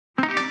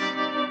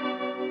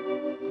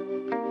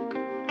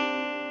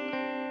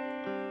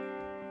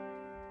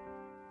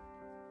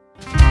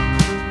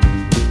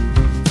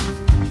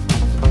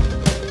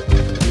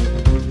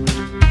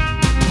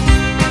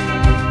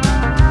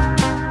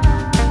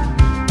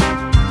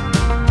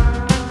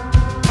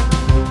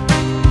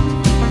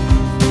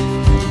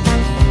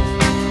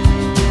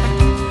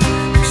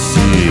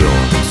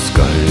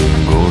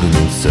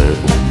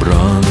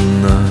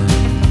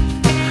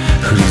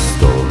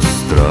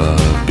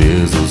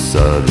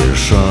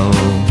совершал.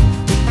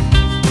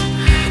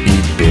 И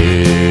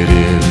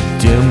перед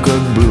тем,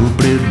 как был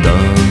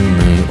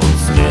преданный, он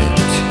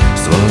смерть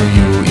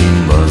свою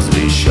им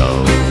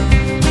возвещал.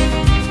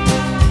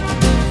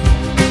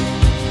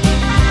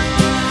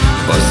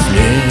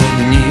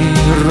 Последний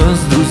раз,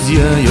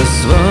 друзья, я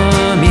с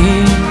вами,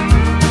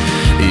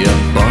 я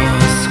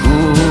Пасху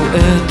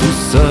эту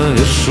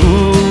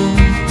совершу.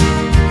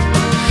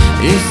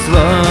 И с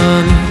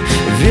вами,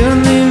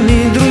 верными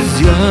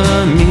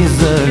друзьями,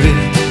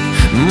 завет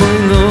мой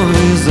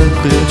новый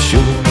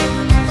заключу.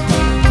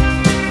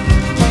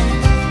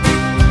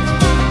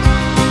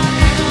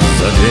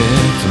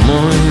 Завет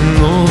мой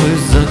новый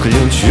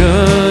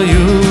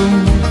заключаю: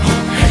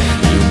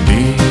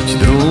 любить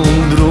друг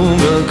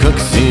друга как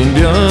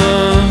себя.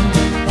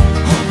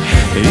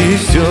 И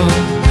все,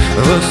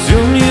 во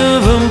всем я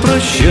вам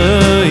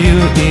прощаю, и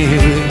вы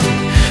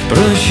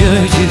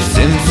прощайте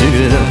всем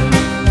всегда.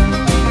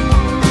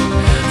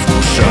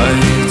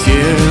 Вкушайте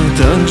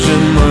также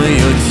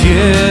мое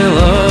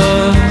тело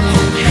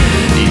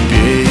и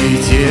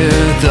пейте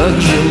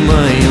также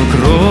мою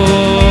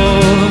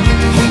кровь.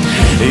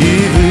 И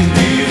вы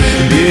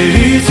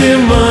берите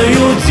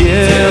мое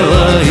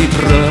тело и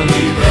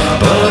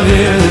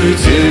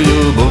проповедуйте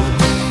любовь.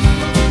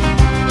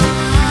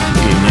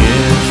 И не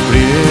в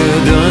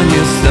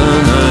предании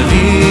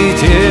становитесь,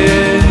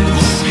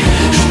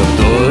 чтоб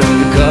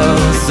только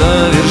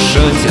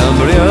совершать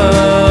обряд.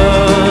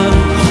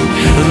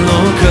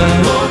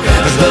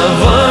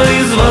 Каждого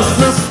из вас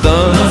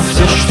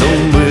наставьте,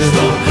 чтобы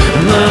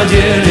на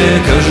деле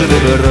каждый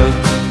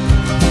брак.